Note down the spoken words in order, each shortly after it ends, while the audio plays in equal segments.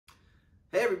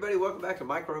Hey everybody, welcome back to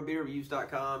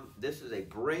microbeerreviews.com. This is a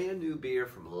brand new beer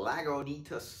from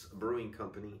Lagunitas Brewing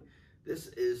Company. This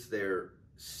is their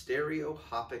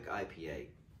StereoHopic IPA.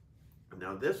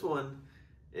 Now this one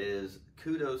is,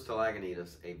 kudos to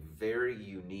Lagunitas, a very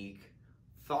unique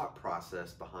thought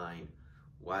process behind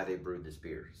why they brewed this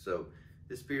beer. So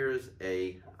this beer is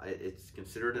it's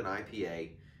considered an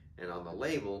IPA, and on the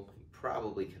label, you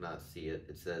probably cannot see it,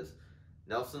 it says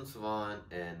Nelson Sauvin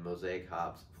and Mosaic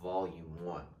hops, Volume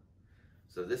 1.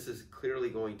 So this is clearly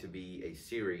going to be a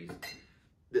series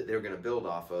that they're going to build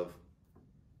off of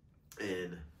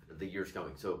in the years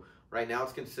coming. So right now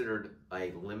it's considered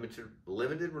a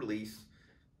limited release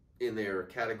in their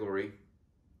category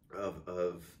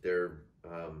of their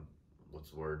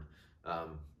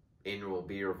annual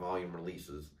beer volume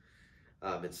releases.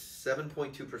 It's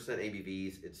 7.2%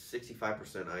 ABVs. It's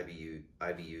 65%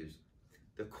 IBUs.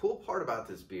 The cool part about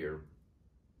this beer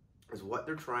is what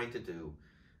they're trying to do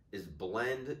is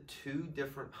blend two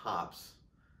different hops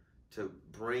to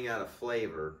bring out a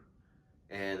flavor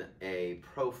and a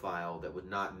profile that would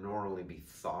not normally be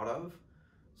thought of.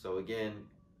 So again,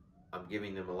 I'm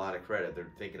giving them a lot of credit.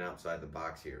 They're thinking outside the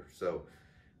box here. So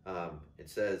it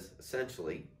says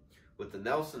essentially with the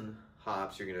Nelson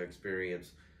hops, you're going to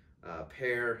experience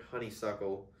pear,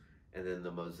 honeysuckle, and then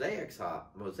the Mosaic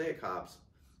hops,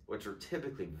 which are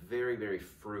typically very, very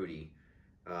fruity.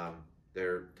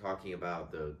 They're talking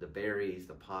about the berries,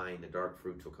 the pine, the dark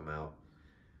fruits will come out.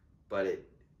 But it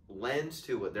lends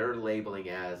to what they're labeling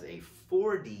as a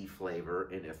 4D flavor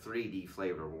in a 3D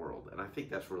flavor world. And I think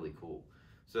that's really cool.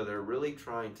 So they're really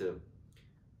trying to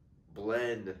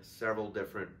blend several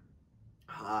different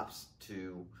hops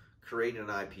to create an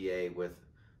IPA with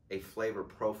a flavor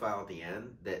profile at the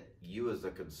end that you as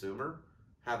a consumer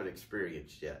haven't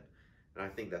experienced yet. And I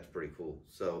think that's pretty cool.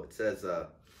 So it says,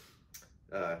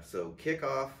 kick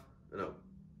off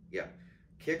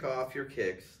your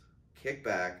kicks, kick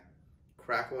back,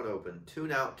 crack one open,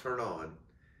 tune out, turn on,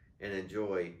 and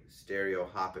enjoy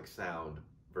StereoHopic Sound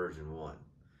version 1.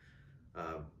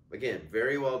 Again,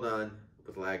 very well done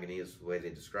with Lagunitas, the way they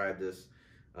describe this.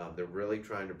 They're really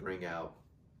trying to bring out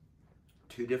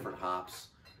two different hops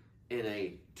in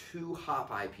a 2-hop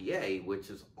IPA, which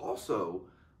is also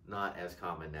not as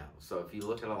common now. So if you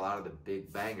look at a lot of the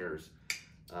big bangers,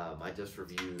 I just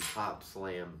reviewed Hop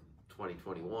Slam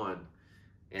 2021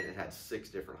 and it had 6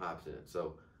 different hops in it.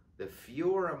 So the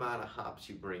fewer amount of hops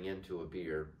you bring into a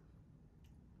beer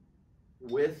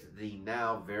with the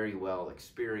now very well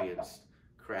experienced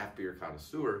craft beer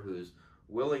connoisseur who's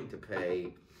willing to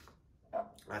pay,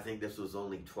 I think this was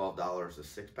only $12 a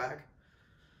 6-pack.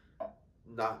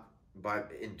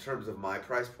 In terms of my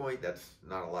price point, that's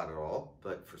not a lot at all,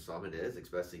 but for some it is,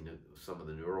 especially some of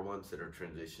the newer ones that are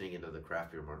transitioning into the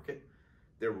craft beer market.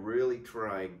 They're really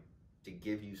trying to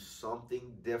give you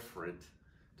something different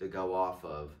to go off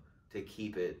of to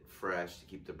keep it fresh, to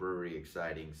keep the brewery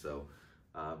exciting. So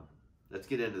let's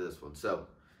get into this one. So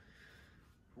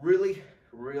really,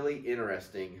 really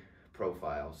interesting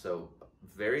profile. So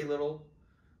very little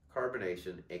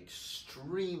carbonation,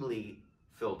 extremely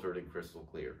filtered and crystal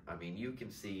clear. I mean, you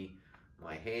can see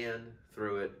my hand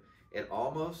through it. It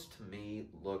almost, to me,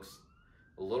 looks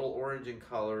a little orange in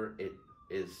color. It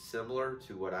is similar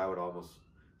to what I would almost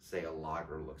say a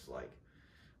lager looks like.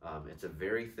 It's a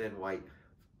very thin white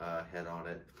head on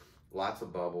it, lots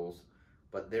of bubbles,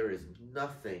 but there is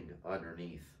nothing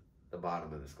underneath the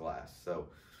bottom of this glass. So,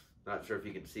 not sure if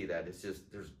you can see that. It's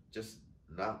just, there's just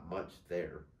not much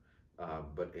there,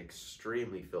 but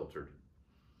extremely filtered.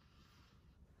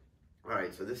 All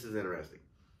right, so this is interesting.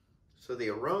 So the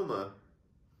aroma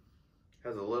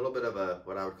has a little bit of a,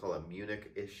 what I would call a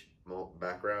Munich-ish malt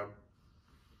background,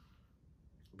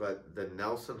 but the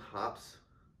Nelson hops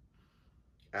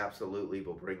absolutely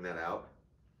will bring that out.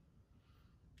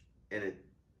 And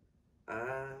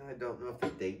I don't know if the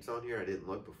date's on here. I didn't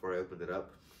look before I opened it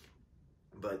up,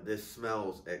 but this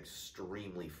smells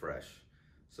extremely fresh.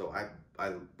 So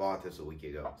I bought this a week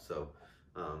ago, so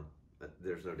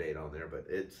there's no date on there, but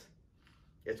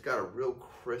it's got a real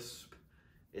crisp,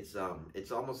 it's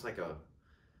almost like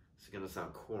it's gonna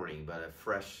sound corny, but a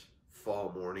fresh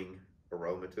fall morning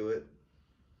aroma to it.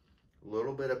 A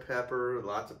little bit of pepper,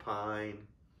 lots of pine.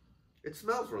 It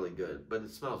smells really good, but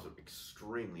it smells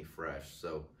extremely fresh.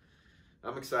 So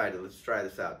I'm excited. Let's try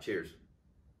this out. Cheers.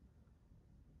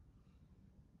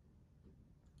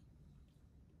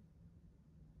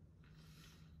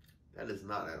 That is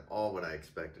not at all what I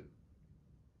expected.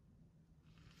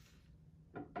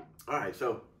 All right,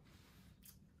 so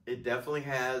it definitely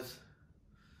has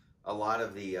a lot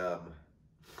of the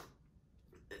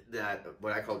that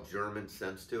what I call German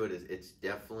sense to it. It's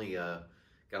definitely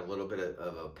Got a little bit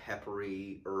of a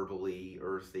peppery, herbally,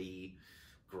 earthy,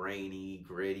 grainy,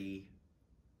 gritty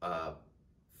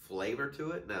flavor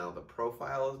to it. Now, the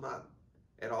profile is not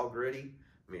at all gritty.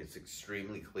 I mean, it's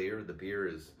extremely clear. The beer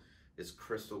is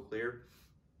crystal clear.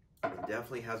 It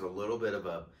definitely has a little bit of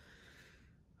a,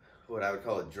 what I would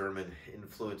call a German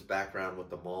influence background with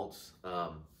the malts.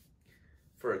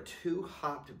 For a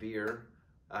 2-hopped beer,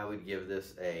 I would give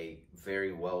this a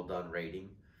very well done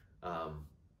rating.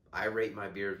 I rate my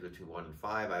beers between 1 and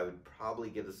 5. I would probably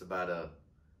give this about a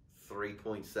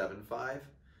 3.75.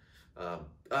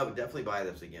 I would definitely buy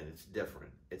this again. It's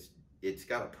different. It's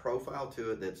got a profile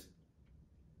to it that's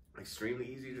extremely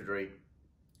easy to drink.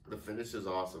 The finish is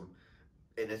awesome,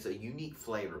 and it's a unique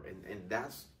flavor. And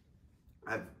that's,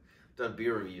 I've done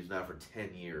beer reviews now for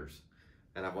 10 years,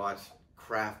 and I've watched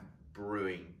craft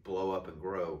brewing blow up and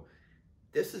grow.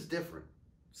 This is different.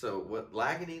 So what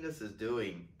Lagunitas is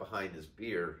doing behind this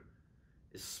beer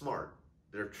is smart.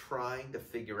 They're trying to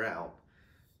figure out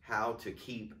how to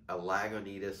keep a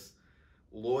Lagunitas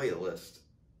loyalist,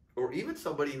 or even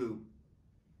somebody who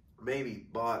maybe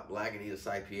bought Lagunitas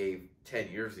IPA 10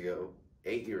 years ago,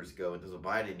 8 years ago, and doesn't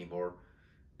buy it anymore.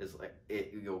 Is like,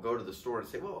 you'll go to the store and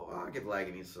say, well, I'll give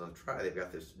Lagunitas another try. They've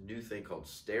got this new thing called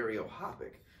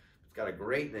StereoHopic. It's got a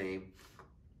great name.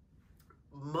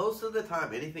 Most of the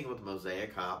time, anything with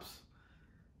Mosaic hops,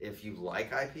 if you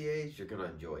like IPAs, you're going to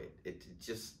enjoy it. It's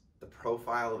just, the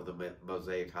profile of the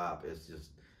Mosaic hop is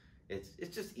just,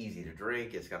 it's just easy to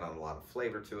drink. It's got a lot of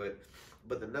flavor to it.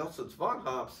 But the Nelson's Von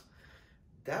hops,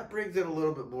 that brings in a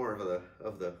little bit more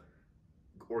of the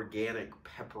organic,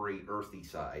 peppery, earthy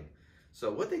side. So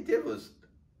what they did was,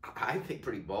 I think,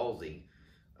 pretty ballsy.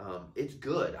 It's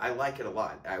good. I like it a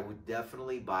lot. I would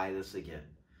definitely buy this again.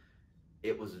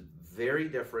 It was very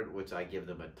different, which I give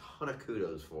them a ton of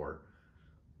kudos for.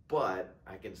 But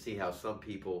I can see how some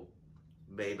people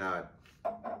may not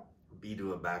be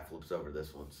doing backflips over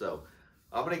this one. So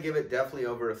I'm going to give it definitely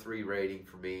over a 3 rating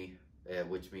for me,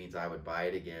 which means I would buy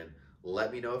it again.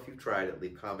 Let me know if you've tried it.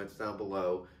 Leave comments down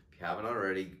below. If you haven't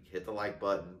already, hit the like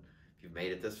button. If you've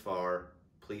made it this far,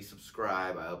 please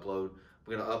subscribe. I'm going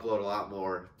to upload a lot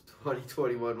more.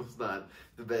 2021 was not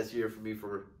the best year for me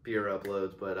for beer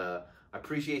uploads, but I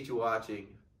appreciate you watching.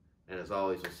 And as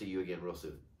always, we'll see you again real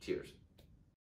soon. Cheers.